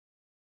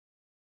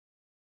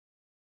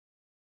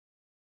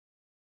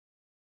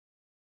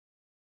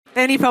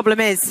The only problem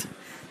is,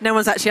 no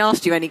one's actually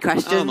asked you any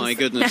questions. Oh my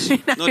goodness, no.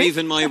 Not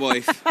even my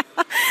wife.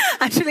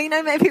 Actually,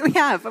 no, maybe we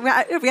have.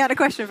 We had a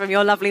question from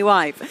your lovely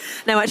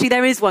wife. No, actually,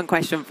 there is one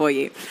question for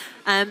you.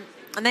 And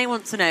they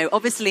want to know,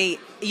 obviously,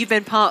 you've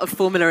been part of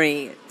Formula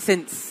E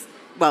since,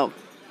 well,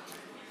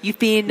 you've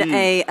been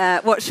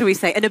what shall we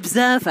say, an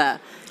observer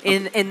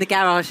in the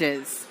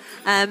garages.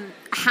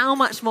 How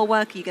much more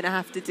work are you going to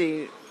have to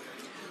do?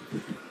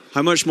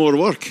 How much more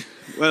work?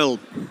 Well,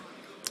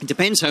 it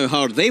depends how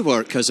hard they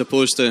work as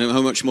opposed to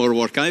how much more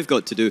work I've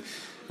got to do.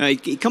 I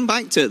come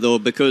back to it though,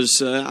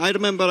 because I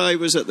remember I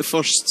was at the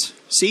first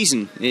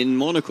season in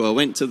Monaco. I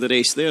went to the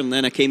race there, and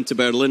then I came to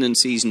Berlin in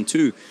season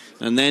 2,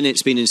 and then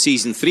it's been in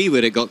season 3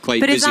 where it got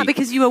quite busy. But is that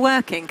because you were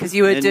working? Because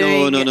you were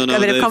doing a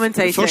bit of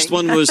commentating? The first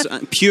one was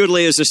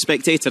purely as a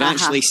spectator. I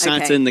actually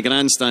sat in the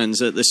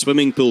grandstands at the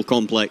swimming pool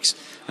complex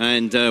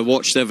and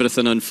watched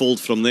everything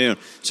unfold from there.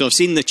 So I've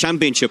seen the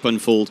championship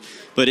unfold.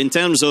 But in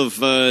terms of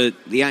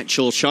the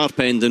actual sharp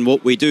end and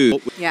what we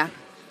do... Yeah.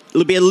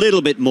 It'll be a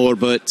little bit more,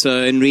 but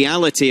in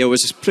reality, I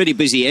was pretty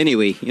busy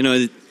anyway. You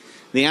know,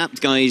 the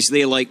apt guys,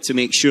 they like to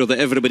make sure that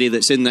everybody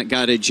that's in that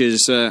garage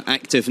is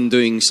active and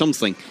doing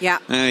something. Yeah.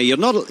 You're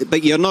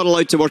not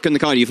allowed to work on the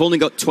car. You've only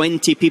got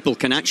 20 people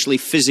can actually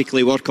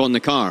physically work on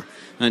the car.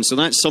 And so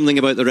that's something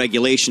about the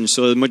regulations.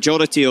 So the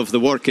majority of the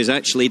work is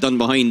actually done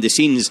behind the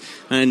scenes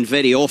and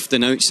very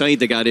often outside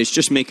the garage,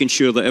 just making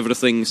sure that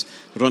everything's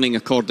running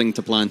according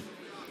to plan.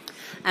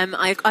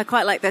 I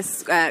quite like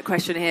this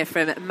question here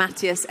from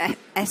Matthias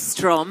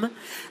Estrom.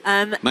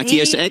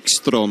 Matthias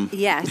Ekstrom.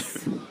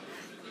 Yes,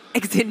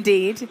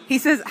 indeed. He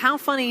says, how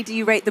funny do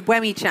you rate the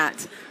Buemi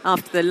chat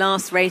after the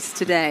last race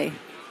today?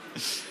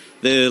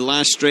 The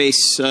last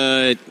race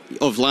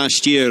of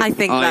last year. I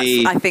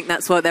think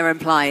that's what they're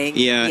implying.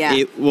 Yeah,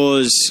 it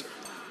was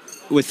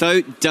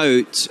without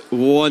doubt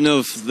one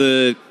of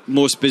the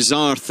most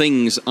bizarre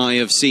things I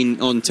have seen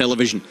on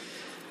television.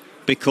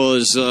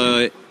 Because...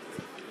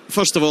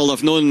 first of all,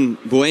 I've known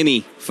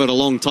Buemi for a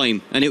long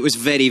time, and it was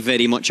very,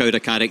 very much out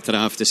of character,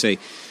 I have to say,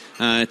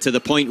 to the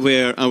point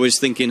where I was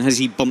thinking, has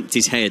he bumped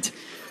his head?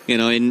 You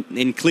know,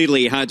 and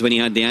clearly he had when he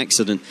had the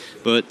accident,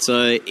 but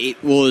it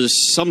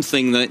was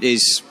something that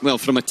is, well,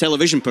 from a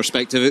television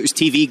perspective, it was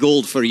TV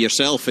gold for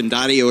yourself and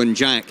Dario and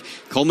Jack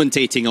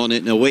commentating on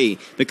it in a way,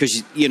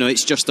 because, you know,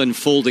 it's just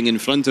unfolding in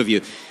front of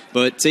you.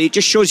 But it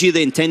just shows you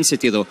the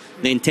intensity, though,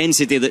 the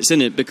intensity that's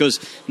in it, because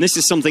this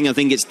is something I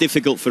think it's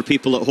difficult for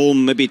people at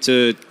home maybe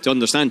to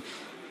understand.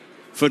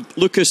 For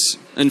Lucas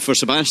and for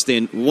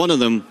Sebastian, one of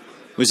them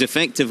was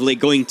effectively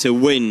going to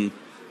win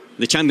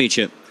the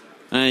championship.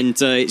 And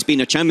it's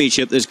been a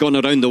championship that's gone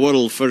around the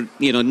world for,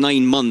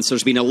 9 months.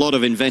 There's been a lot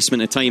of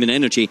investment of time and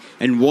energy,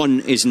 and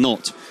one is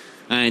not.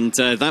 And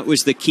that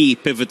was the key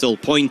pivotal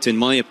point, in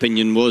my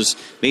opinion, was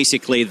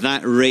basically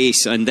that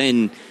race and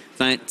then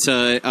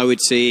that, I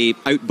would say,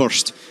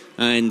 outburst.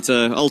 And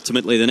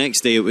ultimately the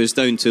next day it was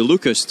down to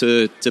Lucas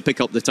to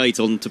pick up the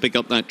title and to pick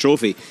up that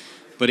trophy.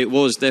 But it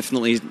was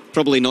definitely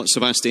probably not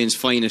Sebastian's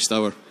finest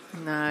hour.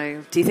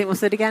 No. Do you think we'll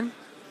see it again?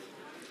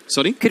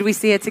 Sorry? Could we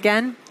see it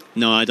again?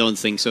 No, I don't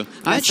think so.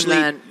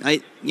 Actually,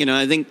 I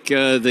think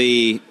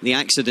the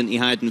accident he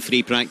had in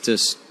free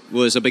practice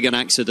was a bigger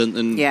accident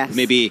than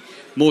maybe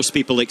most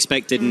people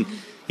expected. Mm-hmm.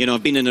 And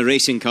I've been in a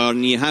racing car,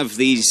 and you have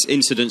these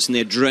incidents, and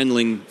the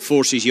adrenaline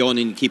forces you on,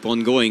 and you keep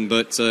on going.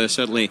 But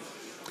certainly,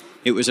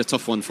 it was a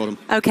tough one for him.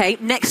 Okay,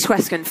 next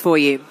question for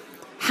you: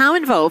 how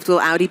involved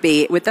will Audi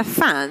be with the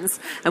fans,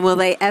 and will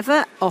they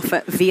ever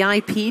offer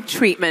VIP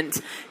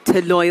treatment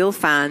to loyal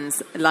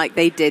fans like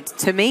they did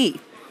to me?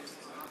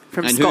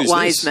 From and Scott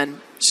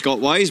Wiseman. Scott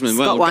Wiseman.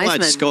 Well, I'm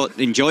glad Scott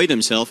enjoyed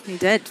himself. He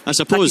did. I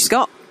suppose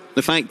Scott.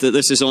 The fact that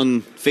this is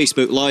on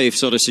Facebook Live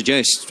sort of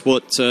suggests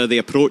what the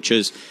approach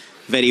is.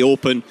 Very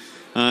open.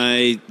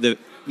 We're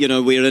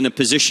in a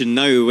position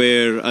now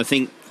where I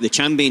think the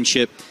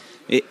championship,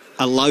 it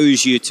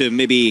allows you to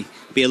maybe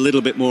be a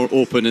little bit more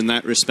open in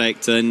that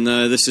respect. And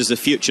this is the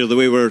future. The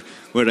way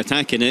we're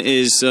attacking it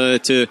is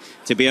to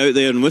be out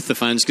there and with the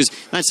fans, because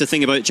that's the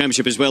thing about the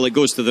championship as well. It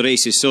goes to the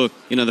races, so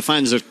the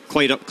fans are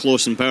quite up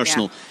close and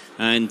personal,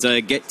 and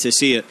get to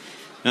see it.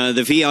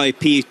 The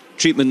VIP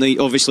treatment that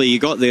obviously you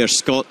got there,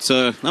 Scott,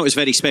 that was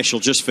very special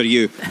just for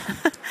you.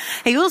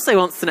 He also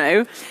wants to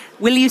know,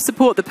 will you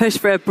support the push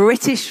for a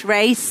British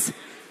race,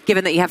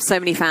 given that you have so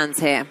many fans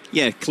here?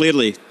 Yeah,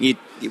 clearly.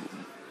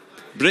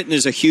 Britain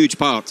is a huge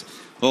part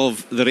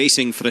of the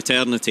racing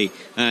fraternity,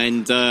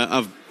 and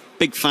I'm a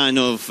big fan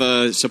of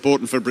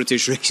supporting for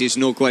British races,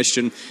 no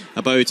question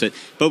about it.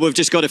 But we've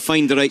just got to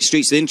find the right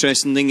streets. The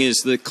interesting thing is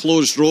the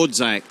Closed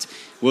Roads Act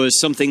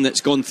was something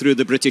that's gone through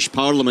the British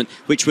Parliament,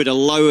 which would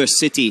allow a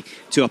city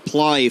to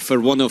apply for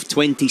one of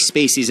 20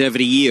 spaces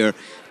every year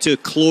to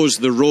close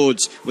the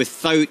roads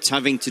without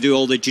having to do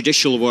all the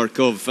judicial work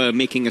of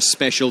making a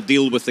special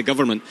deal with the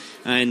government.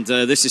 And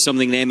this is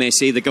something the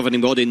MSA, the governing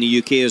body in the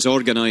UK, has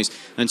organised.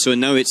 And so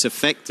now it's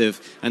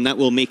effective, and that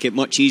will make it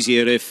much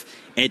easier if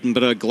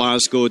Edinburgh,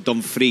 Glasgow,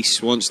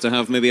 Dumfries wants to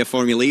have maybe a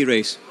Formula E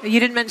race. You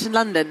didn't mention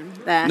London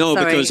there. No,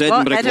 sorry. because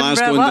Edinburgh,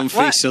 Glasgow and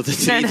Dumfries, so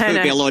it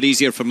would be a lot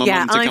easier for my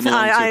mum to come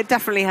along to. I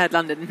definitely heard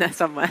London there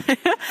somewhere.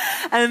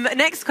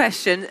 Next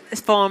question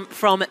is from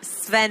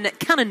Sven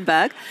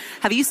Kannenberg.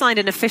 Have you signed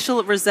an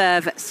official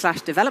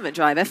reserve/development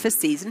driver for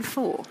season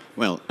 4?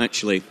 Well,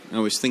 actually, I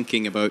was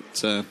thinking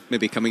about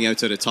maybe coming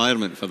out of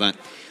retirement for that.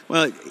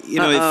 Well, you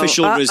know,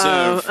 official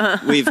reserve,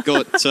 we've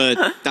got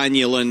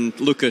Daniel and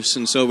Lucas,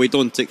 and so we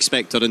don't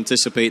expect or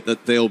anticipate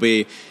that there'll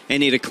be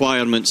any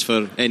requirements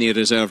for any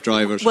reserve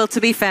drivers. Well, to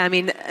be fair, I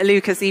mean,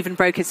 Lucas even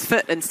broke his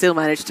foot and still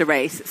managed to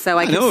race, so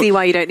I can see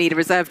why you don't need a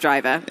reserve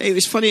driver. It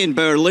was funny in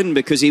Berlin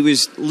because he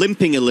was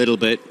limping a little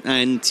bit,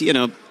 and, you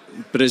know,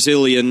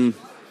 Brazilian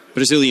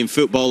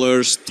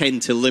footballers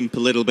tend to limp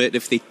a little bit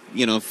if they,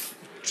 you know,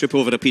 trip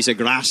over a piece of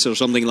grass or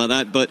something like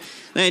that. But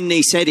then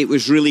they said it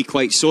was really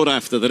quite sore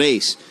after the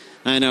race,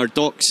 and our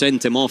doc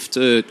sent him off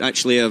to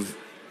actually have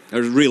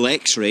a real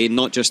x-ray,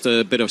 not just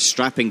a bit of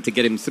strapping to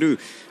get him through.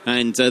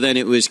 And then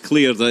it was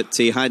clear that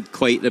he had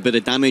quite a bit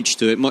of damage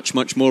to it, much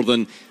more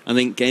than I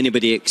think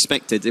anybody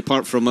expected,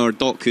 apart from our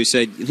doc who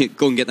said,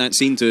 go and get that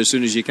seen to as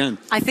soon as you can.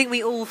 I think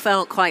we all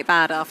felt quite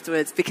bad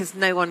afterwards because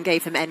no one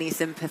gave him any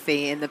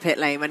sympathy in the pit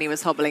lane when he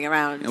was hobbling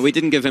around. And we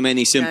didn't give him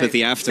any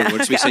sympathy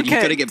afterwards. We said,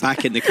 you've got to get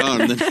back in the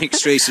car, and the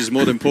next race is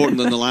more important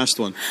than the last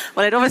one.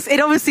 Well, it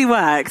obviously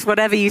works,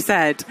 whatever you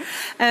said.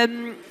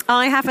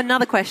 I have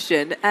another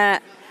question.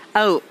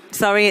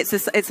 Sorry,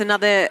 it's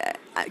another...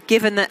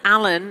 given that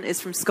Alan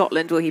is from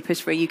Scotland, well, he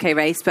pushed for a UK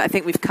race, but I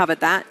think we've covered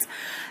that.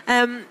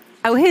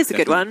 Here's a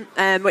good one,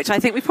 which I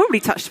think we probably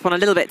touched upon a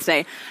little bit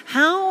today.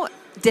 How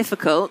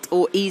difficult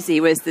or easy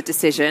was the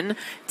decision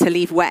to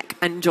leave WEC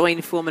and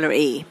join Formula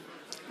E?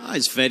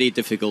 It's very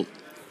difficult,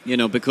 you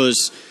know,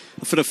 because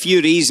for a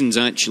few reasons,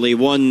 actually.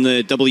 One,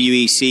 the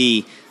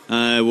WEC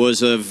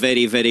was a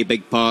very, very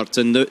big part,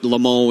 and Le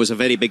Mans was a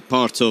very big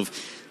part of,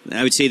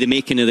 I would say, the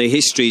making of the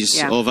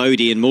histories of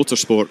Audi in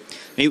motorsport.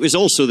 It was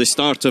also the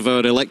start of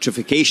our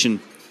electrification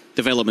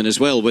development as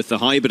well, with the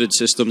hybrid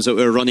systems that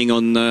were running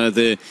on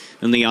the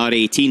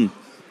R18.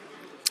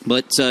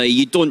 But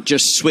you don't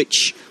just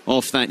switch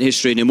off that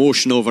history and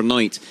emotion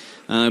overnight.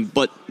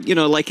 But, you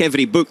know, like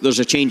every book, there's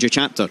a change of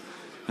chapter.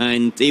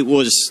 And it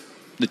was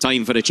the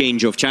time for a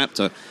change of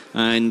chapter.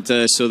 And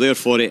so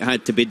therefore it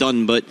had to be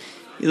done. But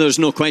there's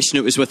no question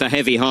it was with a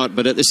heavy heart,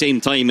 but at the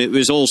same time it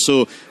was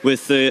also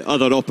with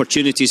other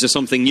opportunities of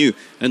something new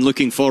and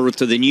looking forward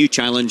to the new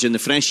challenge and the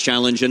fresh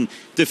challenge and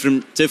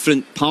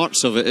different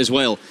parts of it as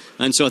well.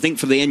 And so I think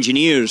for the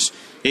engineers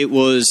it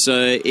was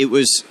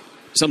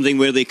something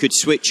where they could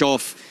switch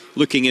off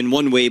looking in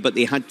one way, but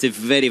they had to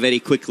very, very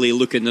quickly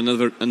look in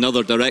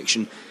another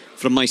direction.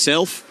 From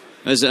myself,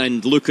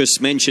 and Lucas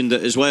mentioned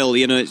it as well,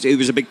 you know, it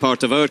was a big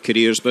part of our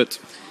careers, but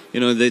you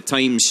know, the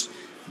times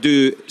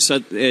do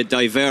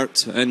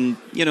divert, and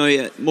you know,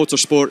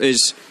 motorsport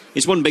is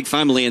one big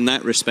family in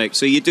that respect,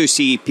 so you do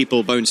see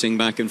people bouncing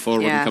back and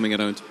forward and coming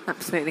around.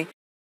 Absolutely.